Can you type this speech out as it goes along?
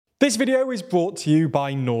This video is brought to you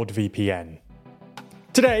by NordVPN.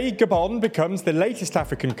 Today, Gabon becomes the latest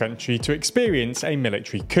African country to experience a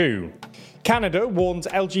military coup. Canada warns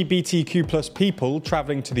LGBTQ+ people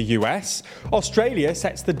travelling to the US, Australia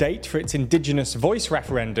sets the date for its Indigenous voice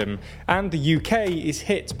referendum, and the UK is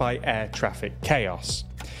hit by air traffic chaos.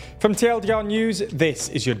 From TLDR News, this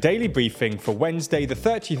is your daily briefing for Wednesday the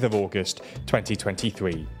 30th of August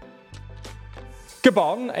 2023.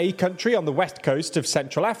 Gabon, a country on the west coast of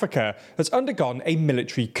Central Africa, has undergone a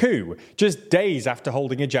military coup just days after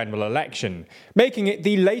holding a general election, making it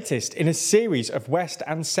the latest in a series of West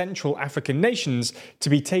and Central African nations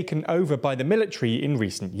to be taken over by the military in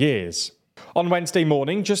recent years. On Wednesday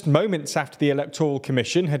morning, just moments after the Electoral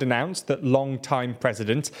Commission had announced that long-time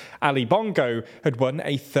President Ali Bongo had won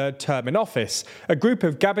a third term in office, a group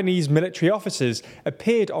of Gabonese military officers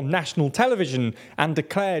appeared on national television and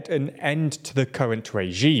declared an end to the current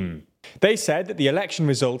regime. They said that the election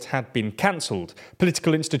result had been cancelled,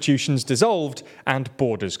 political institutions dissolved, and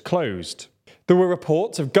borders closed. There were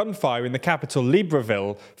reports of gunfire in the capital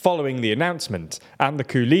Libreville following the announcement, and the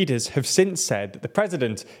coup leaders have since said that the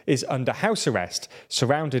president is under house arrest,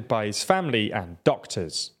 surrounded by his family and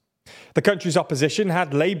doctors. The country's opposition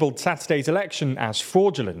had labelled Saturday's election as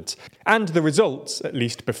fraudulent, and the results, at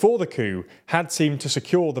least before the coup, had seemed to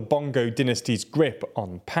secure the Bongo dynasty's grip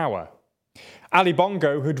on power. Ali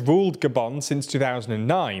Bongo had ruled Gabon since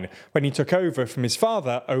 2009, when he took over from his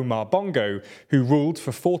father, Omar Bongo, who ruled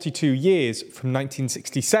for 42 years from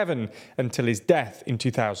 1967 until his death in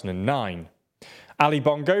 2009. Ali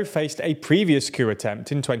Bongo faced a previous coup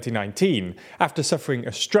attempt in 2019 after suffering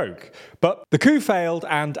a stroke, but the coup failed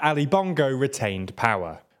and Ali Bongo retained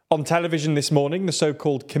power. On television this morning, the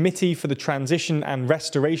so-called Committee for the Transition and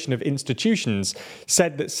Restoration of Institutions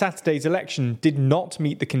said that Saturday's election did not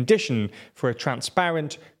meet the condition for a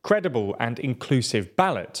transparent, credible and inclusive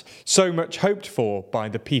ballot, so much hoped for by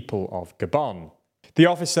the people of Gabon. The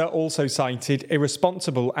officer also cited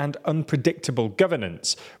irresponsible and unpredictable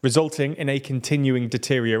governance, resulting in a continuing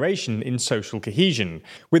deterioration in social cohesion,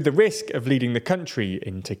 with the risk of leading the country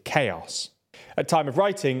into chaos. At time of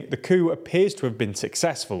writing, the coup appears to have been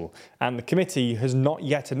successful, and the committee has not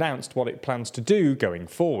yet announced what it plans to do going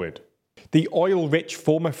forward. The oil-rich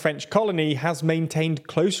former French colony has maintained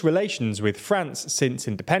close relations with France since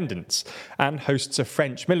independence, and hosts a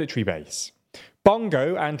French military base.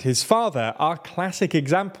 Bongo and his father are classic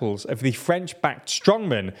examples of the French-backed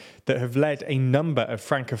strongmen that have led a number of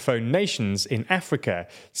francophone nations in Africa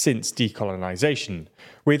since decolonisation,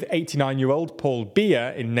 with 89-year-old Paul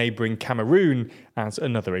Biya in neighbouring Cameroon as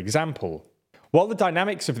another example. While the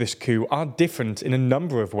dynamics of this coup are different in a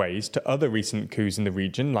number of ways to other recent coups in the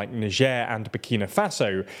region like Niger and Burkina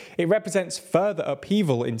Faso, it represents further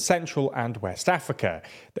upheaval in Central and West Africa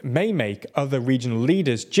that may make other regional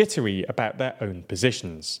leaders jittery about their own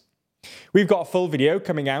positions. We've got a full video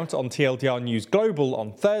coming out on TLDR News Global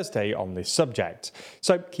on Thursday on this subject,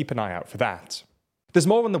 so keep an eye out for that. There's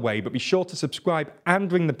more on the way, but be sure to subscribe and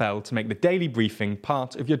ring the bell to make the daily briefing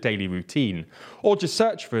part of your daily routine, or just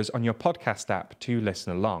search for us on your podcast app to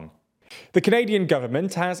listen along. The Canadian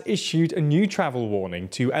government has issued a new travel warning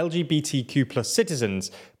to LGBTQ+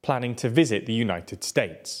 citizens planning to visit the United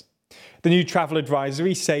States. The new travel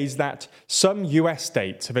advisory says that some US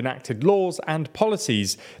states have enacted laws and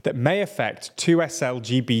policies that may affect 2S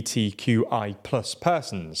LGBTQI+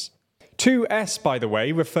 persons. 2S, by the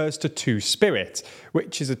way, refers to two-spirit,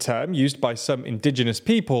 which is a term used by some Indigenous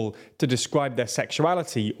people to describe their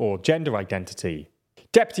sexuality or gender identity.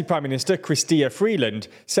 Deputy Prime Minister Chrystia Freeland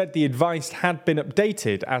said the advice had been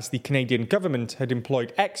updated as the Canadian government had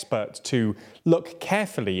employed experts to look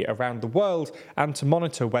carefully around the world and to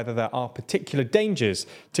monitor whether there are particular dangers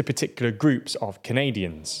to particular groups of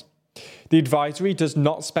Canadians. The advisory does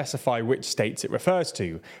not specify which states it refers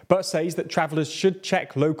to, but says that travellers should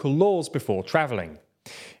check local laws before travelling.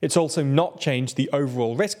 It's also not changed the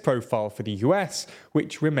overall risk profile for the US,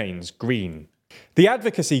 which remains green. The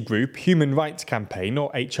advocacy group Human Rights Campaign, or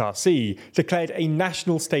HRC, declared a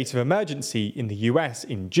national state of emergency in the US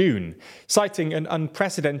in June, citing an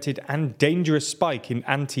unprecedented and dangerous spike in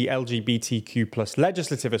anti-LGBTQ+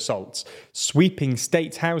 legislative assaults sweeping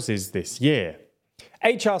state houses this year.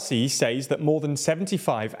 HRC says that more than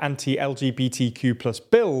 75 anti-LGBTQ+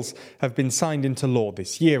 bills have been signed into law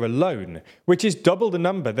this year alone, which is double the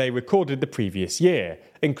number they recorded the previous year,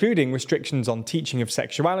 including restrictions on teaching of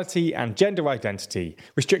sexuality and gender identity,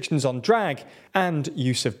 restrictions on drag, and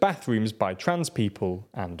use of bathrooms by trans people,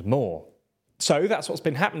 and more. So that's what's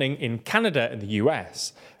been happening in Canada and the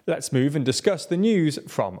US. Let's move and discuss the news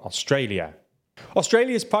from Australia.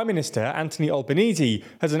 Australia's Prime Minister Anthony Albanese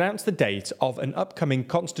has announced the date of an upcoming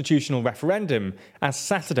constitutional referendum as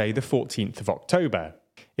Saturday the 14th of October.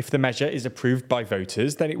 If the measure is approved by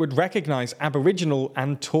voters, then it would recognise Aboriginal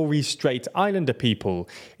and Torres Strait Islander people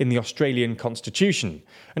in the Australian Constitution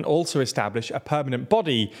and also establish a permanent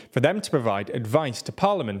body for them to provide advice to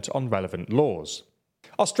Parliament on relevant laws.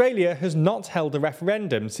 Australia has not held a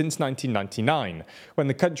referendum since 1999, when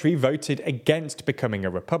the country voted against becoming a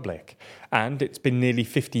republic, and it's been nearly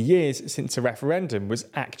 50 years since a referendum was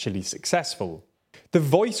actually successful. The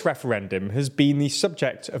Voice referendum has been the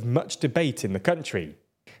subject of much debate in the country.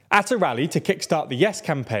 At a rally to kickstart the Yes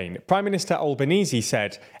campaign, Prime Minister Albanese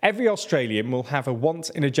said, "Every Australian will have a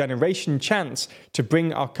once-in-a-generation chance to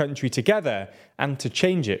bring our country together and to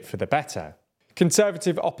change it for the better."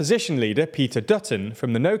 Conservative opposition leader Peter Dutton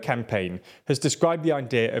from the No campaign has described the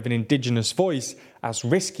idea of an Indigenous voice as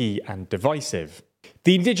risky and divisive.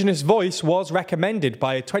 The Indigenous voice was recommended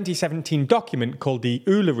by a 2017 document called the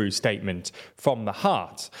Uluru Statement from the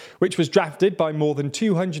Heart, which was drafted by more than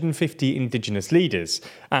 250 Indigenous leaders,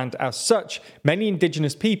 and as such, many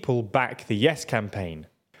Indigenous people back the Yes campaign.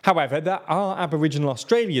 However, there are Aboriginal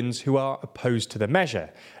Australians who are opposed to the measure,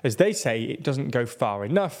 as they say it doesn't go far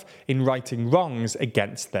enough in righting wrongs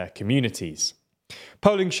against their communities.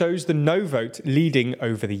 Polling shows the No vote leading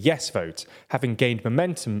over the Yes vote, having gained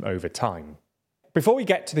momentum over time. Before we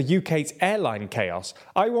get to the UK's airline chaos,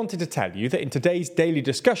 I wanted to tell you that in today's daily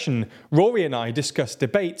discussion, Rory and I discussed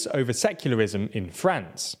debates over secularism in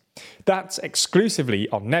France. That's exclusively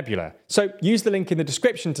on Nebula, so use the link in the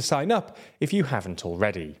description to sign up if you haven't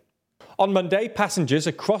already. On Monday, passengers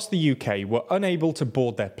across the UK were unable to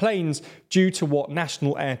board their planes due to what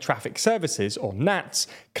National Air Traffic Services, or NATS,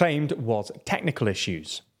 claimed was technical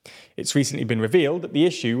issues. It's recently been revealed that the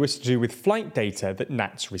issue was to do with flight data that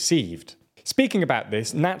NATS received. Speaking about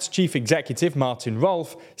this, NATS Chief Executive Martin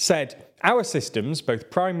Rolfe said, "Our systems, both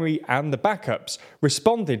primary and the backups,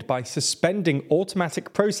 responded by suspending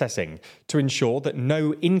automatic processing to ensure that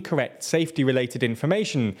no incorrect safety-related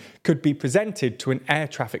information could be presented to an air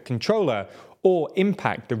traffic controller or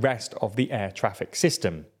impact the rest of the air traffic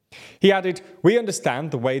system." He added, "We understand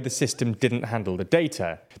the way the system didn't handle the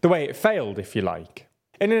data, the way it failed, if you like."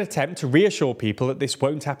 In an attempt to reassure people that this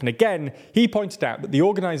won't happen again, he pointed out that the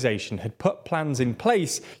organisation had put plans in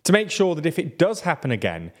place to make sure that if it does happen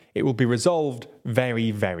again, it will be resolved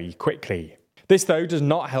very, very quickly. This, though, does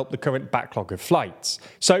not help the current backlog of flights.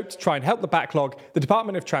 So, to try and help the backlog, the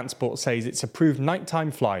Department of Transport says it's approved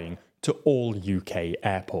nighttime flying to all UK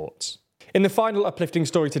airports. In the final uplifting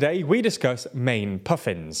story today, we discuss Maine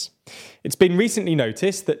puffins. It's been recently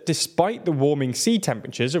noticed that despite the warming sea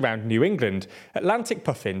temperatures around New England, Atlantic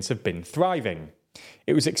puffins have been thriving.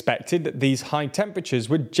 It was expected that these high temperatures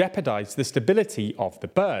would jeopardise the stability of the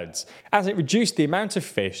birds, as it reduced the amount of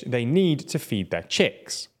fish they need to feed their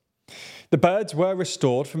chicks. The birds were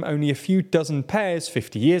restored from only a few dozen pairs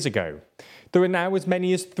 50 years ago. There are now as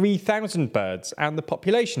many as 3,000 birds, and the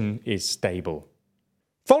population is stable.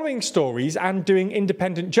 Following stories and doing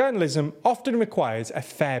independent journalism often requires a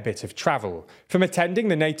fair bit of travel, from attending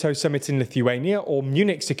the NATO summit in Lithuania or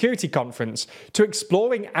Munich Security Conference to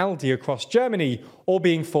exploring Aldi across Germany or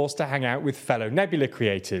being forced to hang out with fellow Nebula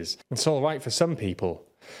creators. It's all right for some people.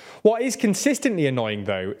 What is consistently annoying,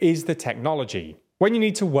 though, is the technology. When you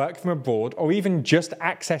need to work from abroad or even just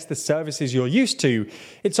access the services you're used to,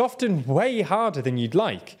 it's often way harder than you'd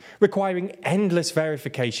like, requiring endless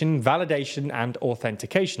verification, validation and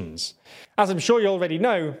authentications. As I'm sure you already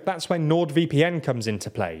know, that's when NordVPN comes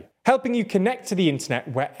into play, helping you connect to the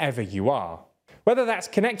internet wherever you are. Whether that's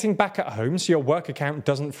connecting back at home so your work account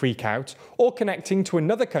doesn't freak out, or connecting to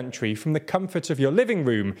another country from the comfort of your living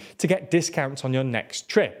room to get discounts on your next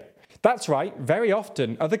trip. That's right, very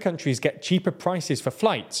often other countries get cheaper prices for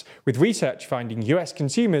flights, with research finding US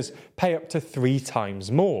consumers pay up to 3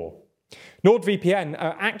 times more. NordVPN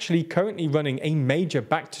are actually currently running a major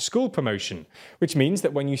back-to-school promotion, which means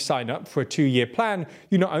that when you sign up for a 2-year plan,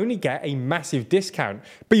 you not only get a massive discount,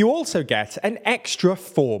 but you also get an extra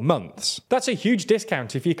 4 months. That's a huge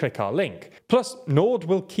discount if you click our link. Plus, Nord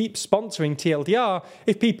will keep sponsoring TLDR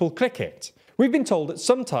if people click it. We've been told that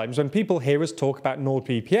sometimes when people hear us talk about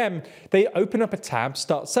NordVPN, they open up a tab,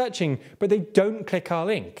 start searching, but they don't click our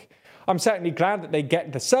link. I'm certainly glad that they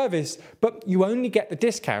get the service, but you only get the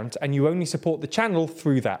discount and you only support the channel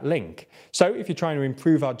through that link. So if you're trying to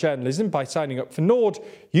improve our journalism by signing up for Nord,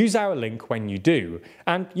 use our link when you do,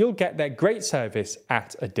 and you'll get their great service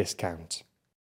at a discount.